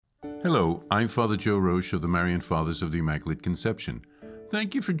Hello, I'm Father Joe Roche of the Marian Fathers of the Immaculate Conception.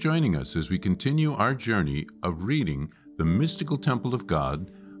 Thank you for joining us as we continue our journey of reading The Mystical Temple of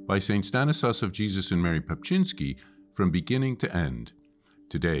God by St. Stanislas of Jesus and Mary Papczynski from beginning to end.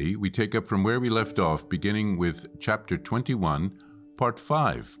 Today, we take up from where we left off, beginning with Chapter 21, Part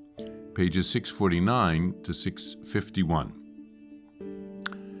 5, pages 649 to 651.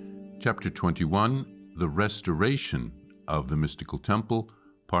 Chapter 21, The Restoration of the Mystical Temple,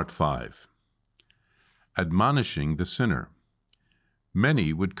 Part 5. Admonishing the sinner.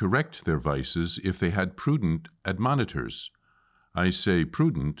 Many would correct their vices if they had prudent admonitors. I say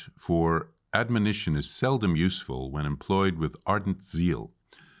prudent, for admonition is seldom useful when employed with ardent zeal,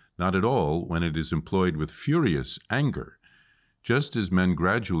 not at all when it is employed with furious anger. Just as men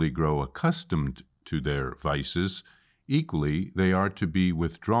gradually grow accustomed to their vices, equally they are to be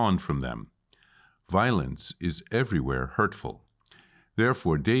withdrawn from them. Violence is everywhere hurtful.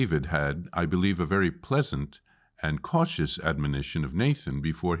 Therefore David had, I believe, a very pleasant and cautious admonition of Nathan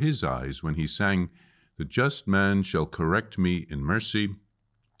before his eyes when he sang, "The just man shall correct me in mercy,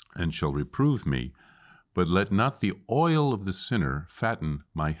 and shall reprove me, but let not the oil of the sinner fatten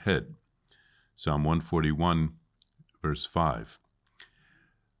my head." Psalm 141, verse 5.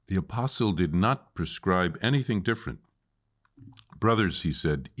 The apostle did not prescribe anything different. "Brothers," he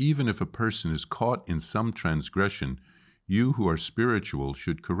said, "even if a person is caught in some transgression, you who are spiritual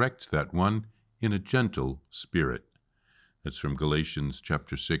should correct that one in a gentle spirit." That's from Galatians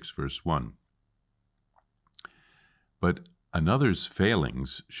chapter 6, verse 1. But another's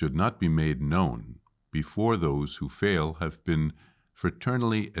failings should not be made known before those who fail have been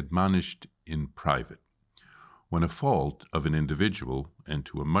fraternally admonished in private. When a fault of an individual, and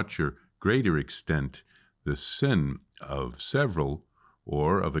to a much greater extent the sin of several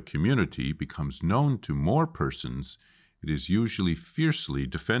or of a community, becomes known to more persons, it is usually fiercely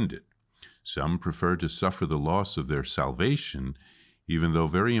defended. Some prefer to suffer the loss of their salvation, even though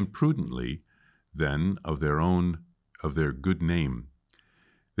very imprudently, than of their good name.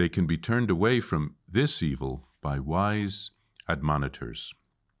 They can be turned away from this evil by wise admonitors.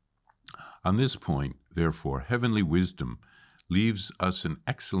 On this point, therefore, heavenly wisdom leaves us an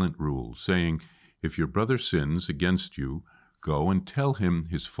excellent rule, saying, "If your brother sins against you, go and tell him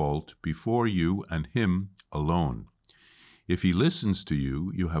his fault before you and him alone. If he listens to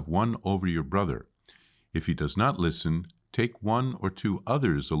you, you have won over your brother. If he does not listen, take one or two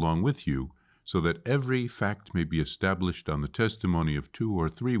others along with you, so that every fact may be established on the testimony of 2 or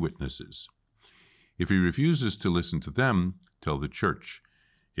 3 witnesses. If he refuses to listen to them, tell the church.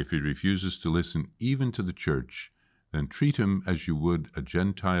 If he refuses to listen even to the church, then treat him as you would a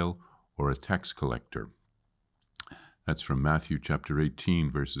Gentile or a tax collector." That's from Matthew chapter 18,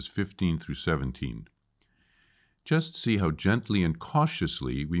 verses 15 through 17. Just see how gently and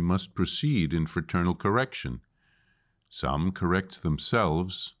cautiously we must proceed in fraternal correction. Some correct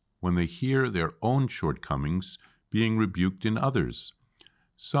themselves when they hear their own shortcomings being rebuked in others.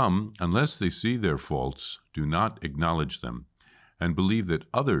 Some, unless they see their faults, do not acknowledge them, and believe that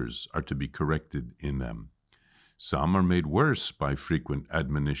others are to be corrected in them. Some are made worse by frequent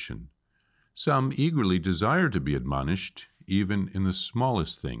admonition. Some eagerly desire to be admonished, even in the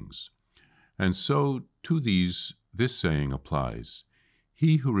smallest things. And so to these this saying applies: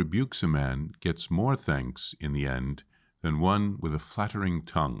 "He who rebukes a man gets more thanks in the end than one with a flattering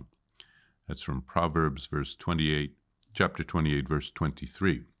tongue." That's from Proverbs chapter 28, verse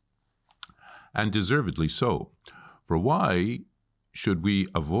 23. And deservedly so. For why should we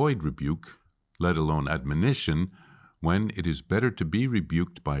avoid rebuke, let alone admonition, when it is better to be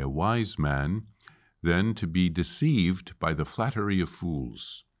rebuked by a wise man than to be deceived by the flattery of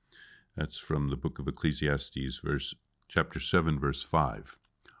fools? That's from the book of Ecclesiastes, chapter 7, verse 5.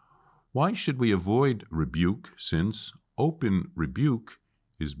 Why should we avoid rebuke, since open rebuke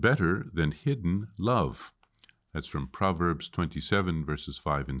is better than hidden love? That's from Proverbs 27, verses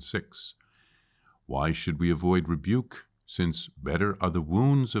 5 and 6. Why should we avoid rebuke, since better are the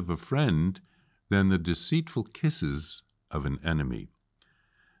wounds of a friend than the deceitful kisses of an enemy?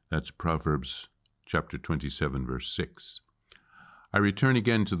 That's Proverbs chapter 27, verse 6. I return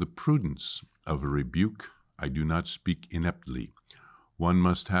again to the prudence of a rebuke. I do not speak ineptly. One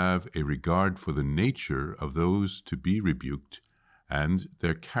must have a regard for the nature of those to be rebuked and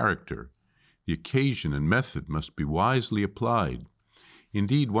their character. The occasion and method must be wisely applied.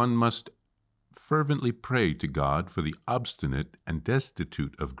 Indeed, one must fervently pray to God for the obstinate and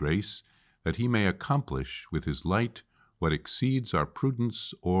destitute of grace, that he may accomplish with his light what exceeds our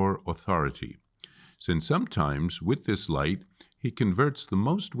prudence or authority, since sometimes with this light he converts the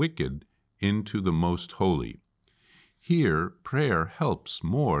most wicked into the most holy. Here, prayer helps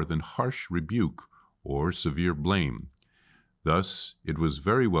more than harsh rebuke or severe blame. Thus, it was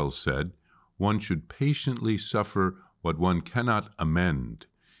very well said, one should patiently suffer what one cannot amend,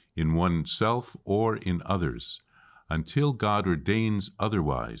 in oneself or in others, until God ordains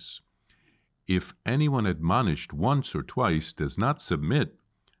otherwise. If anyone admonished once or twice does not submit,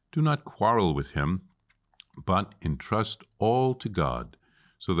 do not quarrel with him, but entrust all to God,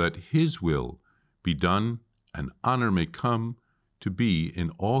 so that his will be done and honor may come to be in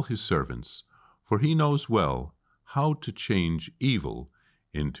all his servants, for he knows well how to change evil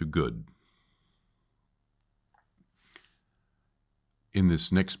into good. In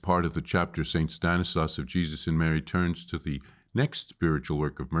this next part of the chapter, St. Stanislaus of Jesus and Mary turns to the next spiritual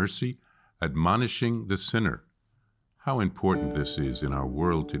work of mercy, admonishing the sinner. How important this is in our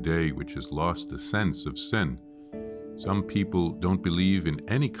world today, which has lost the sense of sin. Some people don't believe in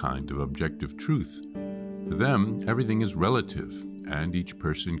any kind of objective truth. For them, everything is relative, and each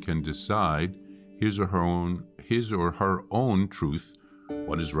person can decide his or her own truth,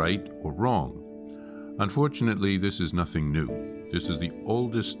 what is right or wrong. Unfortunately, this is nothing new. This is the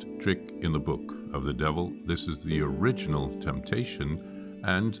oldest trick in the book of the devil. This is the original temptation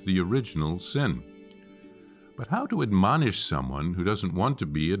and the original sin. But how to admonish someone who doesn't want to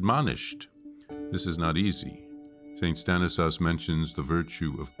be admonished? This is not easy. St. Stanislaus mentions the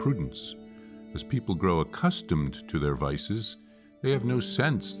virtue of prudence. As people grow accustomed to their vices, they have no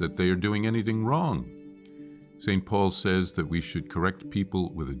sense that they are doing anything wrong. St. Paul says that we should correct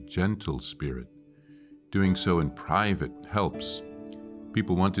people with a gentle spirit. Doing so in private helps.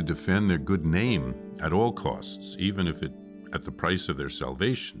 People want to defend their good name at all costs, even if it at the price of their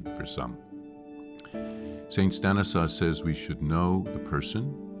salvation for some. St. Stanislaus says we should know the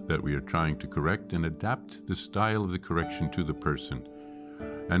person that we are trying to correct and adapt the style of the correction to the person.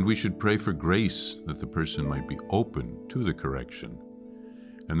 And we should pray for grace that the person might be open to the correction.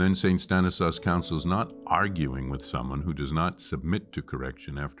 And then St. Stanislaus counsels not arguing with someone who does not submit to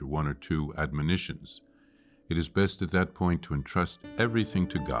correction after one or two admonitions. It is best at that point to entrust everything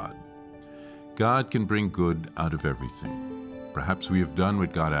to God. God can bring good out of everything. Perhaps we have done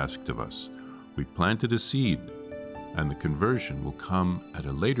what God asked of us. We planted a seed, and the conversion will come at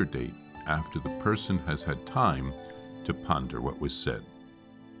a later date after the person has had time to ponder what was said.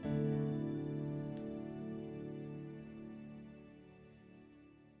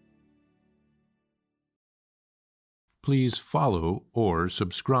 Please follow or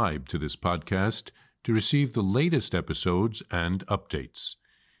subscribe to this podcast to receive the latest episodes and updates.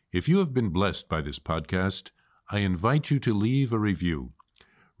 If you have been blessed by this podcast, I invite you to leave a review.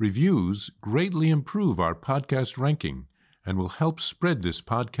 Reviews greatly improve our podcast ranking and will help spread this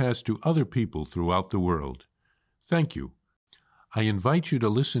podcast to other people throughout the world. Thank you. I invite you to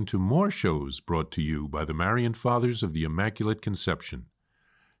listen to more shows brought to you by the Marian Fathers of the Immaculate Conception.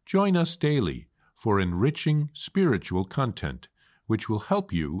 Join us daily for enriching spiritual content, which will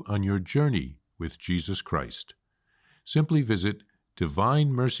help you on your journey with Jesus Christ. Simply visit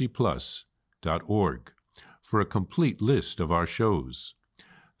DivineMercyPlus.org for a complete list of our shows.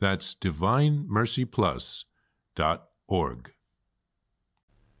 That's DivineMercyPlus.org.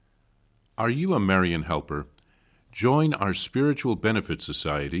 Are you a Marian helper? Join our Spiritual Benefit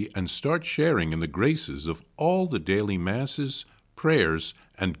Society and start sharing in the graces of all the daily masses, prayers,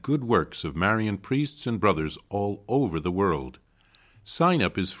 and good works of Marian priests and brothers all over the world. Sign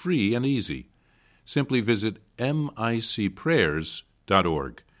up is free and easy. Simply visit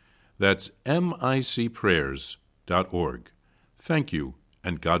micprayers.org. That's micprayers.org. Thank you,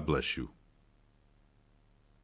 and God bless you.